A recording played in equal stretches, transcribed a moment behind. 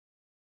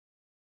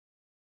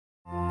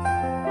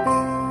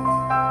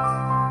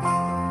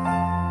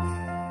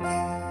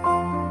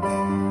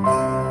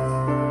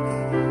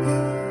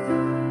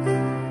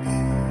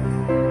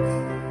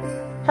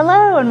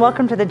and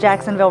welcome to the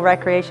Jacksonville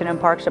Recreation and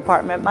Parks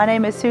Department. My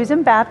name is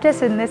Susan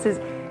Baptist and this is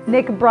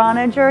Nick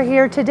Broninger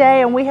here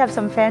today, and we have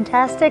some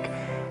fantastic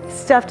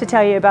stuff to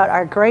tell you about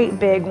our great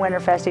big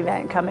Winterfest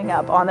event coming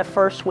up on the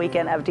first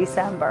weekend of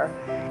December.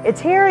 It's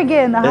here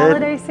again, the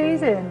holiday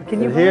season.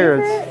 Can you believe it?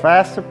 It's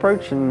fast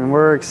approaching, and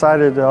we're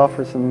excited to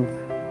offer some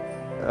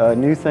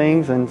new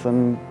things and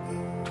some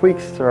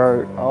tweaks to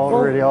our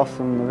already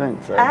awesome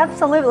event. So.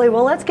 Absolutely.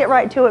 Well, let's get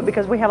right to it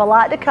because we have a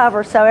lot to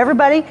cover. So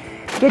everybody,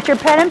 get your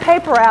pen and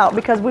paper out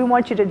because we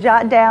want you to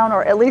jot down,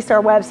 or at least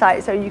our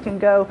website, so you can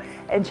go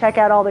and check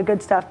out all the good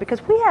stuff,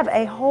 because we have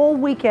a whole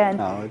weekend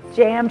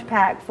jammed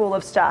packed full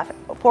of stuff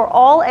for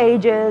all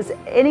ages.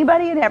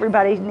 Anybody and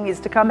everybody needs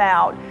to come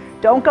out.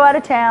 Don't go out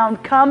of town.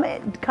 Come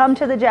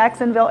to the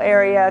Jacksonville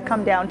area.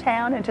 Come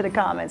downtown and to the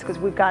Commons, because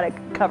we've got it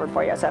covered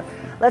for you. So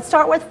let's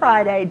start with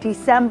Friday,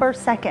 December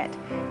 2nd.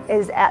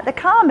 Is at the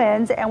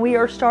Commons, and we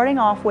are starting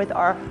off with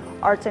our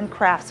Arts and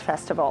Crafts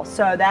Festival.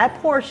 So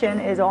that portion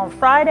is on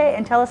Friday,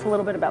 and tell us a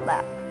little bit about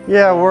that.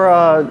 Yeah,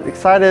 we're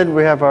excited.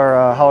 We have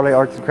our holiday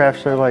arts and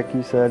crafts show, like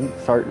you said,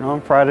 starting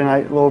on Friday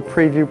night, a little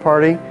preview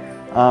party.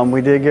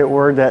 We did get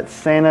word that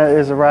Santa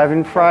is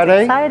arriving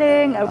Friday. That's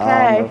exciting,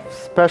 okay. A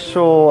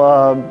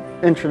special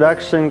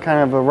introduction kind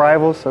of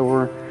arrival, so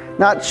we're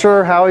not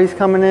sure how he's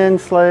coming in,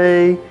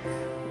 sleigh,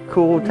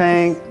 cool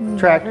tank,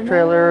 tractor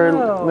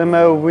trailer,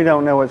 limo, we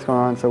don't know what's going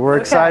on. So we're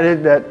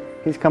excited that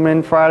he's coming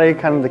in Friday,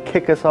 kind of to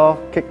kick us off,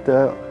 kick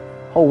the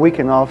whole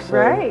weekend off.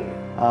 So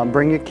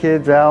bring your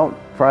kids out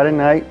Friday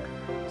night.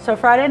 So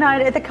Friday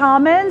night at the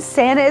Commons,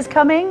 Santa is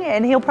coming,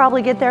 and he'll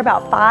probably get there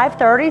about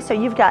 5:30, so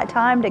you've got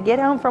time to get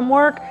home from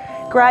work,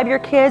 grab your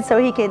kids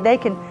so they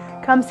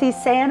can come see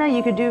Santa.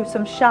 You could do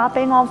some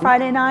shopping on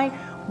Friday night.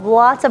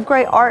 Lots of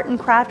great art and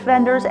craft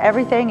vendors.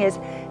 Everything is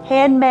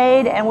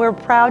handmade, and we're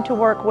proud to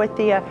work with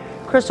the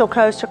Crystal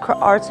Coast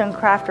Arts and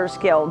Crafters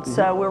Guild.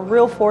 So we're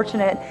real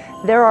fortunate.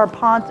 There are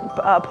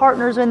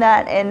partners in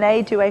that, and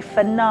they do a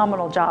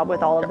phenomenal job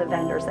with all of the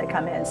vendors that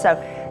come in. So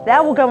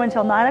that will go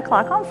until 9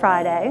 o'clock on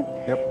Friday.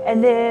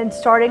 And then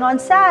starting on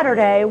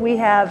Saturday, we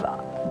have,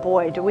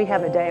 boy, do we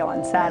have a day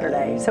on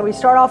Saturday. So we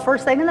start off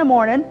first thing in the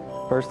morning.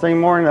 First thing in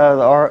the morning,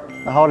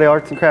 the Holiday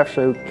Arts and Crafts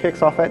Show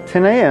kicks off at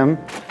 10 a.m.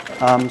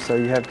 So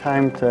you have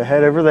time to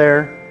head over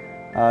there.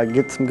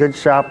 Get some good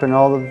shopping.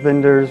 All the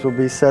vendors will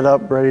be set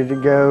up, ready to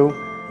go.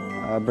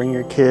 Bring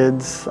your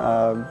kids.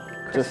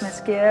 Christmas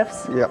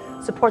gifts. Yep.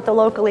 Support the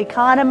local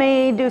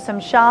economy, do some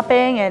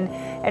shopping,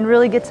 and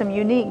really get some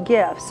unique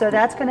gifts. So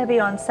that's going to be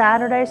on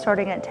Saturday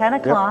starting at 10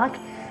 o'clock.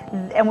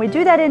 And we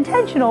do that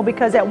intentional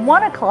because at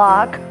 1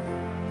 o'clock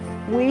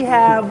we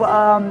have,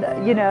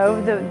 you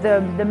know,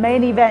 the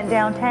main event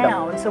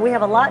downtown. So we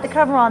have a lot to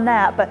cover on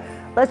that, but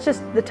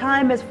the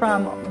time is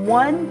from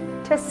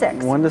 1 to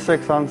 6. 1 to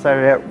 6 on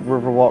Saturday at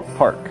Riverwalk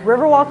Park.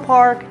 Riverwalk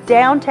Park,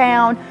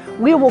 downtown.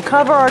 We will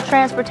cover our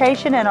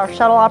transportation and our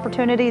shuttle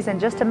opportunities in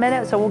just a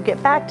minute, so we'll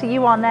get back to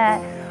you on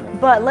that.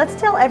 But let's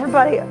tell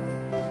everybody,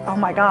 oh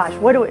my gosh,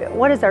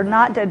 what is there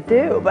not to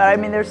do? But I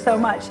mean, there's so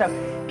much. So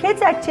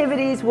kids'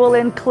 activities will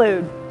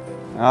include.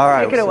 All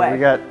right, take it away. So we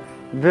got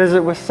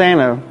Visit with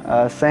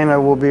Santa.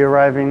 Santa will be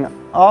arriving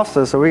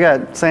also, so we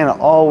got Santa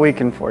all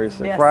weekend for you.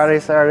 So Friday,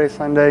 Saturday,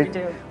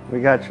 Sunday. We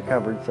got you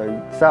covered.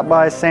 So stop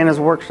by Santa's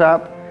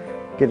workshop,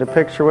 get a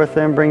picture with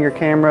them, bring your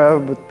camera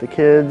with the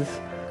kids.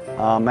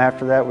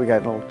 After that, we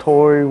got a little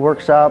toy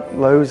workshop.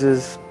 Lowe's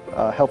is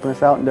helping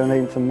us out and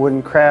donating some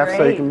wooden crafts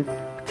so you can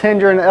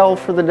pretend you're an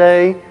elf for the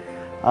day.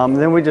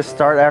 Then we just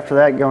start after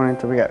that going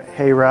into, we got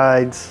hay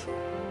rides,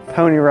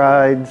 pony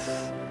rides,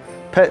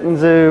 petting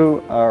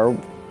zoo, our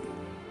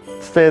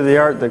state of the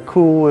art, the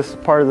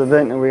coolest part of the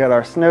event, and we got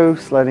our snow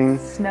sledding.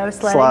 Snow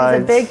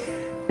sledding is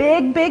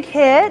a big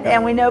hit,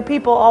 and we know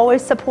people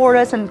always support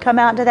us and come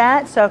out to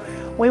that, so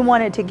we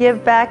wanted to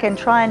give back and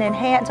try and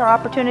enhance our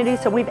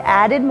opportunities, so we've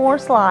added more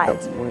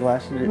slides.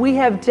 We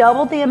have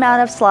doubled the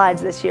amount of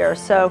slides this year,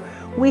 so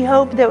we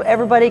hope that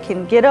everybody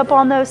can get up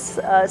on those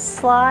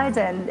slides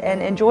and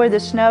enjoy the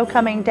snow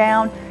coming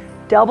down.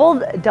 Double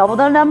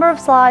the number of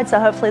slides, so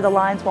hopefully the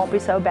lines won't be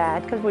so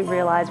bad, because we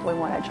realize we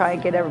want to try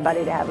and get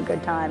everybody to have a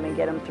good time and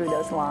get them through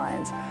those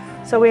lines.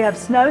 So we have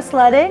snow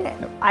sledding,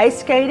 ice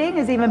skating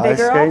is even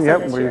bigger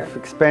this year. We've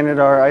expanded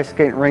our ice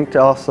skating rink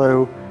to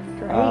also,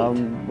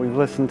 we've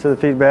listened to the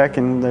feedback,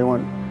 and they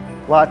want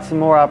lots of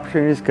more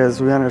opportunities, because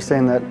we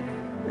understand that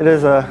it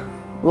is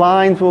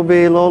lines will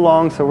be a little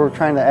long, so we're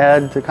trying to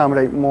add to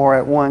accommodate more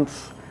at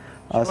once.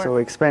 So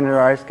we expanded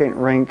our ice skating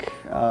rink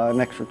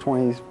an extra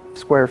 20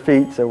 square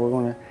feet, so we're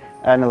going to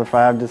add another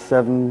 5 to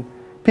 7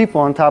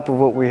 people on top of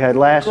what we had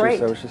last year,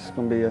 so it's just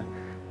going to be a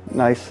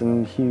nice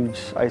and huge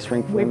ice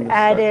rink. We've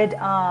added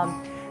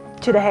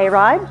to the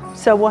hayride,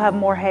 so we'll have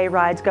more hay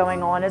rides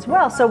going on as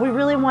well. So we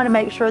really want to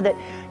make sure that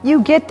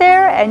you get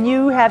there and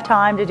you have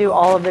time to do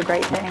all of the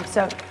great things.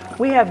 So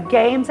we have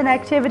games and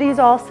activities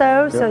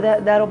also, so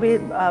that'll be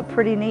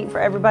pretty neat for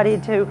everybody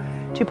to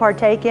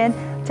partake in.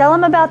 Tell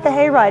them about the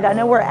hayride. I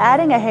know we're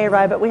adding a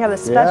hayride, but we have a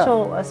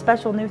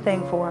special new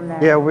thing for them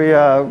there. Yeah,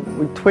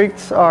 we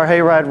tweaked our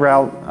hayride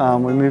route.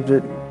 We moved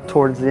it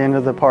towards the end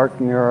of the park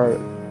near our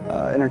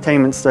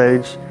entertainment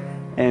stage,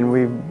 and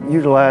we've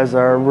utilized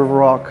our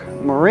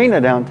Riverwalk Marina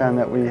downtown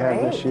that we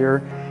have this year,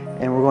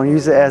 and we're going to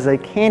use it as a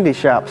candy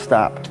shop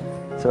stop.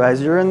 So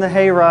as you're in the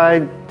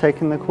hayride,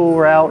 taking the cool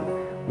route,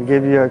 we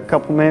give you a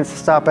couple minutes to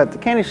stop at the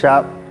candy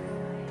shop,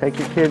 take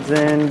your kids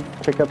in,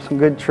 pick up some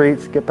good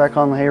treats, get back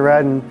on the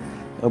hayride, and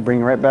it'll bring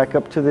you right back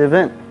up to the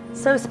event.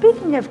 So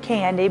speaking of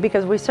candy,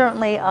 because we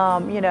certainly,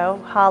 you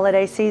know,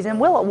 holiday season,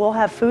 we'll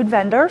have food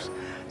vendors.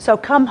 So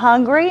come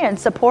hungry and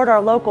support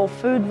our local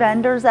food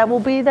vendors that will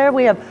be there.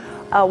 We have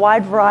a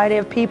wide variety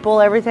of people,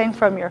 everything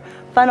from your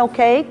funnel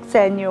cakes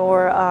and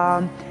your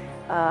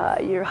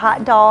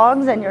hot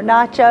dogs and your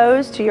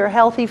nachos to your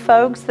healthy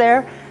folks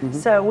there.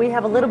 So we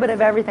have a little bit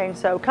of everything.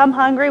 So come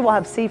hungry. We'll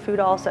have seafood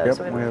also. Yep,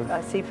 so we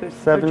have seafood.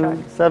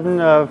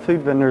 Seven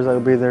food vendors that will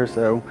be there.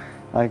 So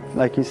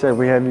like you said,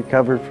 we have you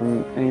covered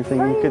from anything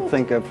you could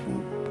think of,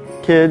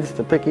 from kids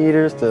to picky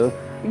eaters to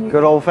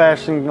good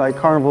old-fashioned like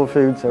carnival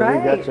food. So we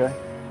got you.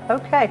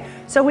 Okay,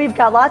 so we've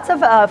got lots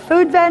of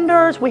food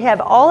vendors. We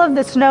have all of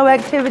the snow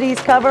activities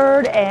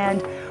covered,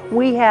 and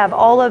we have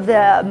all of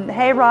the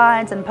hay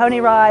rides and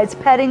pony rides,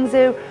 petting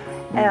zoo.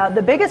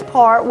 The biggest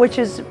part, which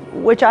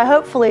I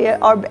hopefully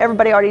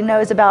everybody already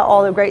knows about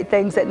all the great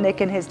things that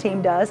Nick and his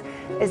team does,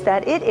 is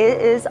that it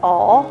is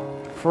all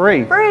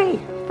free. Free.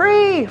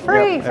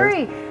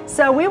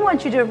 So we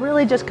want you to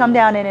really just come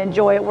down and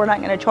enjoy it. We're not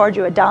going to charge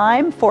you a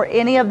dime for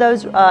any of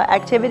those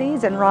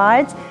activities and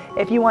rides.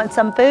 If you want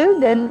some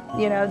food, then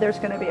you know there's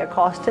going to be a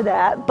cost to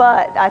that.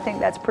 But I think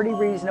that's pretty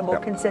reasonable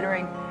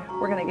considering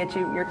we're going to get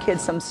your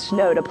kids some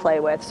snow to play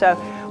with. So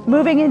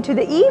moving into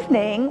the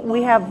evening,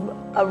 we have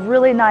a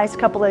really nice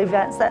couple of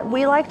events that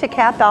we like to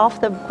cap off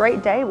the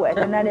great day with,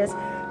 and that is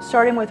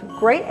starting with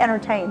great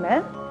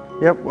entertainment.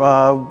 Yep,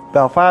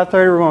 about 5:30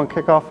 we're going to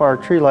kick off our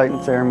tree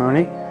lighting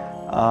ceremony.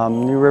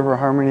 New River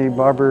Harmony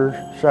Barber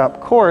Shop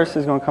Chorus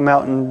is going to come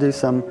out and do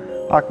some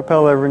a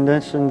cappella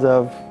renditions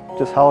of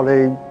just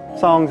holiday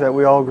songs that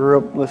we all grew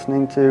up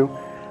listening to.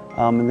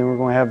 And then we're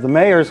going to have the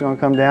mayor's going to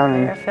come down.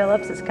 Mayor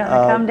Phillips is going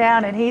to come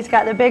down, and he's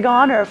got the big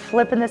honor of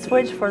flipping the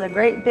switch for the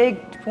great big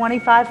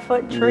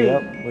 25-foot tree.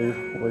 Yep,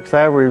 we're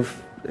excited. We've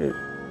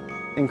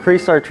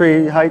increased our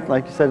tree height,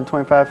 like you said, to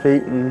 25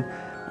 feet, and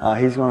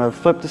he's going to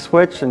flip the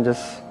switch and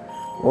just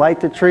light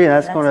the tree, and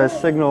that's going to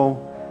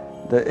signal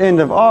the end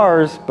of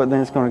ours, but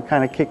then it's going to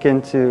kind of kick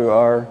into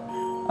our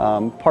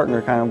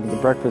partner, kind of the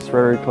Breakfast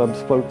Rotary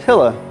Club's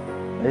flotilla.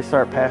 They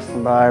start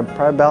passing by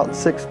probably about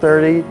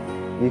 6:30.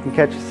 You can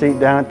catch a seat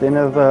down at the end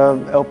of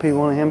LP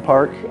Willingham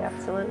Park,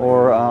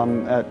 or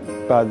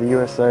by the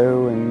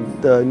USO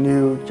and the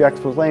new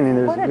Jacksonville Landing.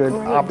 There's a good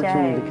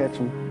opportunity to catch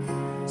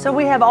them. So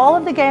we have all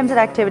of the games and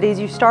activities.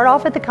 You start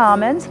off at the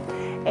Commons,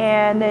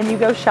 and then you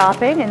go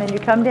shopping, and then you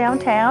come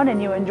downtown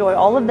and you enjoy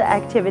all of the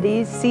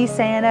activities. See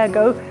Santa,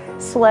 go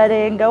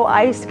sledding, go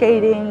ice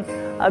skating,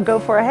 go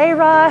for a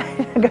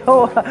hayride,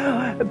 go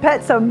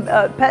pet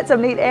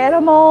some neat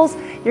animals.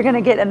 You're going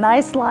to get a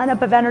nice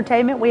lineup of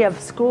entertainment. We have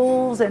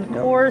schools and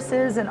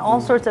choruses and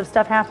all sorts of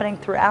stuff happening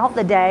throughout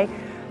the day.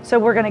 So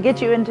we're going to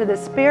get you into the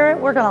spirit.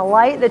 We're going to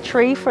light the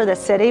tree for the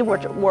city,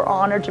 which we're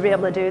honored to be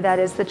able to do. That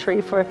is the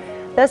tree for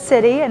the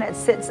city, and it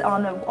sits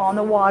on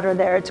the water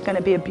there. It's going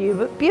to be a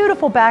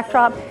beautiful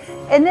backdrop.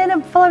 And then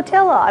a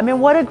flotilla. I mean,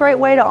 what a great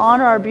way to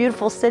honor our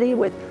beautiful city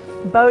with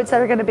boats that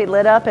are going to be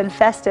lit up and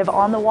festive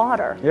on the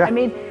water. Yeah. I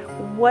mean,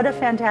 what a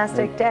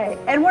fantastic day.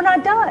 And we're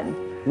not done.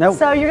 Nope.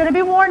 So you're going to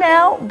be worn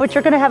out, but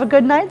you're going to have a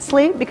good night's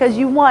sleep because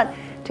you want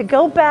to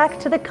go back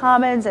to the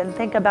Commons and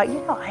think about, you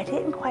know, I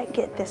didn't quite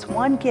get this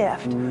one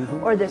gift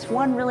or this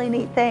one really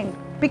neat thing,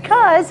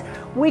 because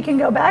we can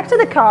go back to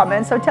the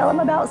Commons. So tell them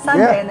about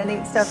Sunday and the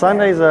neat stuff.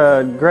 Sunday's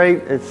great.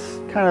 It's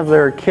kind of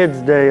their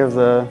kids' day of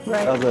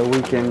the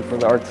weekend for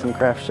the Arts and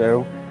Crafts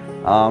Show.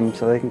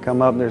 So they can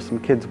come up. There's some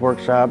kids'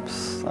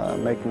 workshops,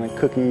 making the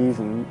cookies,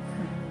 and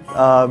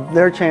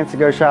their chance to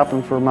go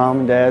shopping for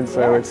mom and dad.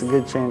 So it's a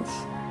good chance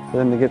for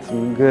them to get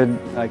some good,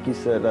 like you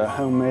said,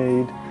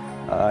 homemade,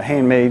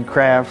 handmade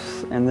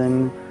crafts. And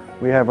then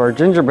we have our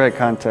gingerbread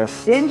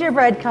contest.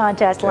 Gingerbread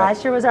contest.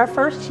 Last year was our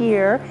first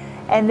year,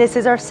 and this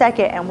is our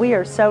second, and we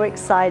are so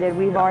excited.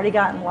 We've already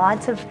gotten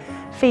lots of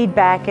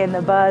feedback, and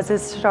the buzz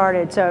has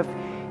started. So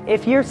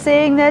if you're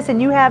seeing this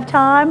and you have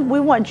time,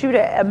 we want you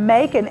to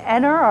make and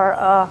enter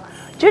our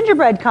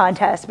gingerbread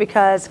contest,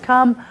 because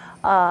come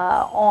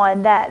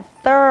on that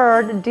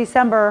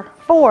December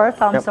 4th,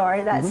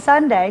 that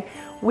Sunday,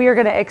 we are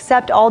going to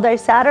accept all day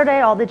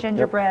Saturday, all the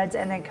gingerbreads,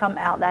 and then come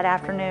out that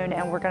afternoon,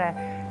 and we're going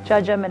to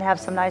judge them and have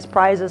some nice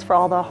prizes for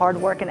all the hard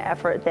work and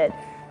effort that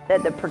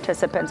the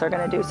participants are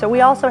going to do. So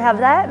we also have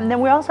that, and then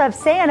we also have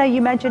Santa.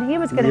 You mentioned he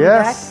was going to be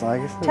back.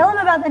 Tell them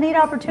about the neat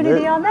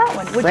opportunity on that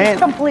one, which is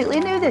completely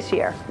new this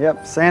year.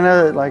 Yep,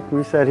 Santa, like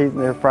we said,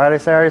 they're Friday,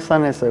 Saturday,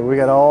 Sunday, so we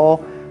got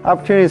all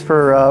opportunities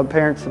for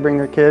parents to bring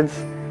their kids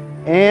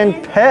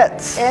and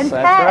pets. That's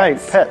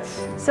right,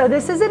 pets. So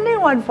this is a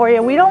new one for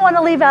you. We don't want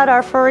to leave out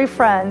our furry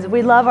friends.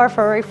 We love our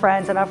furry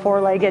friends and our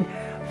four-legged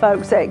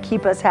folks that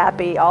keep us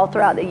happy all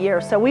throughout the year.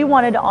 So we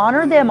wanted to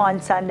honor them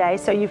on Sunday.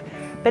 So you've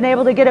been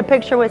able to get a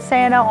picture with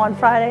Santa on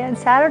Friday and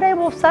Saturday,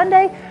 well,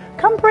 Sunday,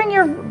 come bring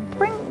your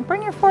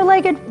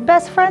four-legged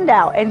best friend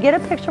out and get a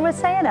picture with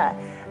Santa.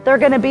 They're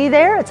going to be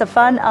there. It's a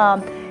fun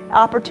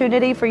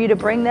opportunity for you to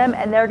bring them,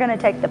 and they're going to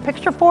take the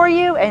picture for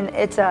you, and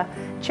it's a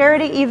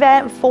charity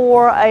event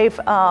for a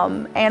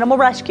animal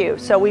rescue.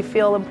 So we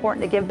feel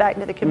important to give back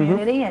to the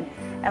community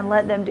and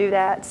let them do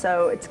that.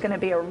 So it's going to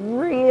be a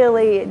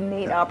really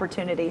neat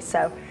opportunity.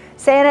 So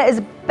Santa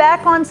is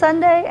back on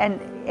Sunday,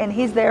 and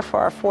he's there for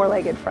our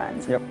four-legged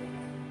friends. Yep.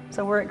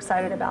 So we're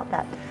excited about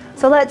that.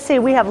 So let's see,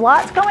 we have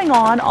lots going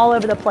on all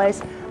over the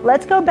place.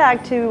 Let's go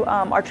back to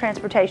our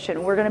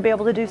transportation. We're going to be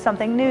able to do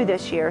something new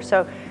this year,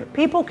 so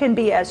people can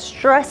be as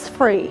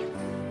stress-free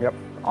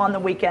on the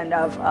weekend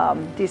of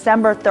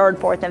December 3rd,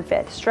 4th, and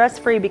 5th.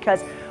 Stress-free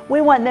because we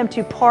want them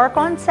to park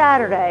on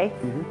Saturday,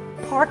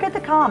 park at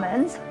the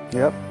Commons,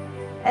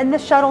 and the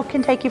shuttle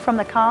can take you from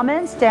the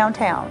Commons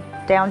downtown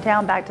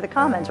back to the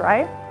Commons,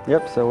 right?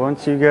 Yep, so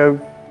once you go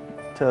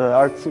to the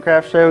Arts and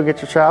Crafts Show, get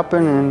your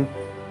shopping, and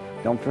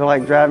don't feel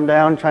like driving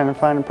down trying to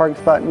find a parking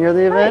spot near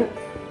the event,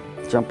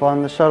 jump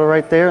on the shuttle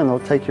right there and they'll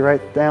take you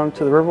right down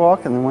to the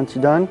Riverwalk, and then once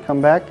you're done,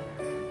 come back,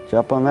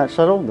 jump on that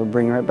shuttle, they'll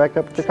bring you right back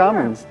up to the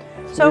Commons.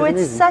 So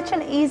it's such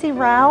an easy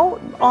route.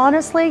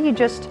 Honestly, you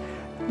just,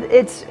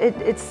 it's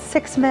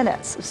 6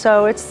 minutes.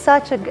 So it's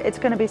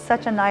going to be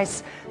such a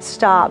nice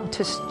stop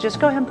to just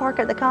go ahead and park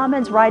at the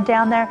Commons, ride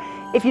down there.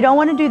 If you don't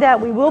want to do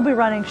that, we will be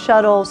running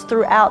shuttles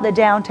throughout the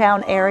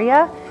downtown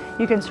area.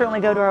 You can certainly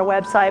go to our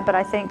website, but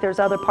I think there's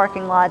other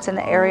parking lots in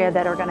the area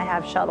that are going to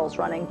have shuttles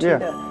running to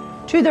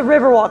the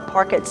Riverwalk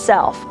Park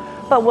itself.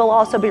 But we'll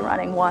also be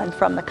running one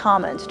from the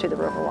Commons to the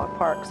Riverwalk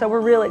Park. So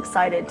we're really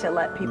excited to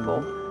let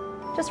people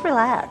just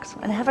relax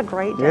and have a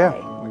great day.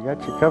 Yeah, we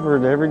got you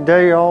covered every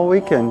day all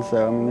weekend.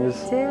 So I mean,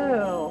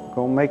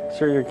 go make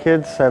sure your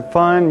kids have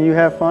fun, you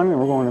have fun, and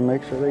we're going to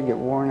make sure they get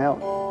worn out.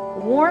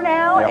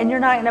 And you're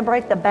not going to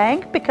break the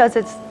bank because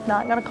it's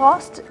not going to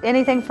cost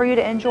anything for you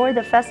to enjoy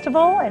the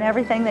festival and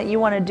everything that you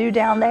want to do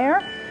down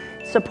there.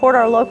 Support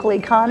our local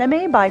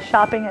economy by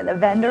shopping at the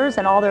vendors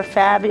and all their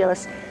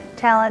fabulous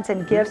talents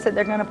and gifts that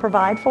they're going to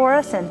provide for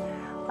us, and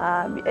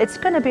it's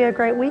going to be a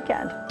great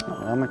weekend.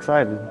 I'm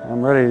excited.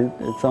 I'm ready.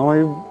 It's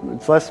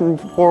less than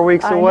 4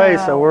 weeks away,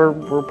 so we're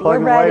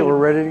plugging away. We're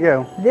ready to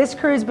go. This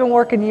crew's been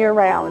working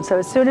year-round, so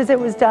as soon as it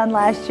was done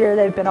last year,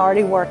 they've been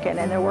already working,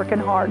 and they're working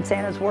hard.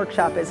 Santa's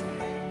Workshop is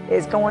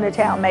going to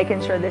town,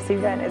 making sure this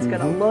event is going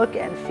to look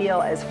and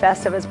feel as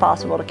festive as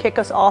possible to kick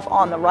us off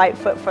on the right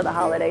foot for the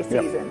holiday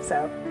season.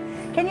 So,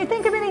 can you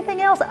think of anything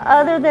else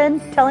other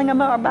than telling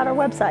them about our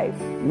website?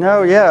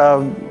 No,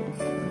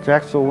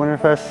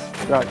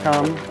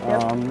 JacksonvilleWinterfest.com,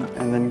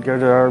 and then go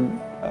to our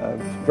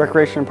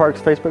Recreation and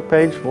Parks Facebook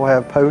page. We'll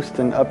have posts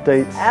and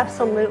updates.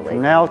 Absolutely.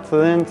 From now to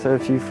then, so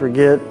if you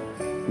forget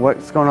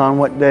what's going on,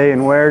 what day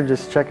and where,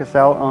 just check us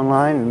out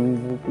online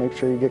and make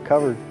sure you get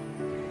covered.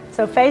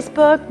 So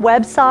Facebook,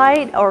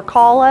 website, or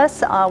call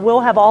us.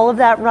 We'll have all of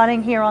that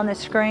running here on the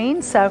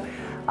screen. So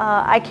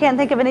I can't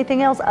think of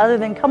anything else other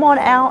than come on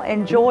out,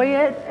 enjoy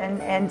it,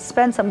 and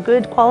spend some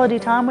good quality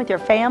time with your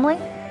family.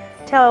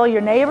 Tell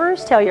your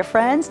neighbors, tell your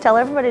friends, tell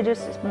everybody,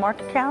 just mark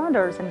your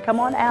calendars and come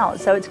on out.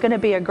 So it's going to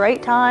be a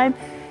great time,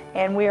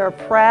 and we are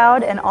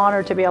proud and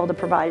honored to be able to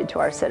provide it to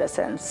our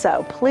citizens.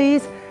 So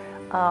please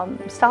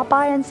stop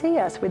by and see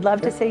us. We'd love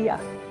to see you.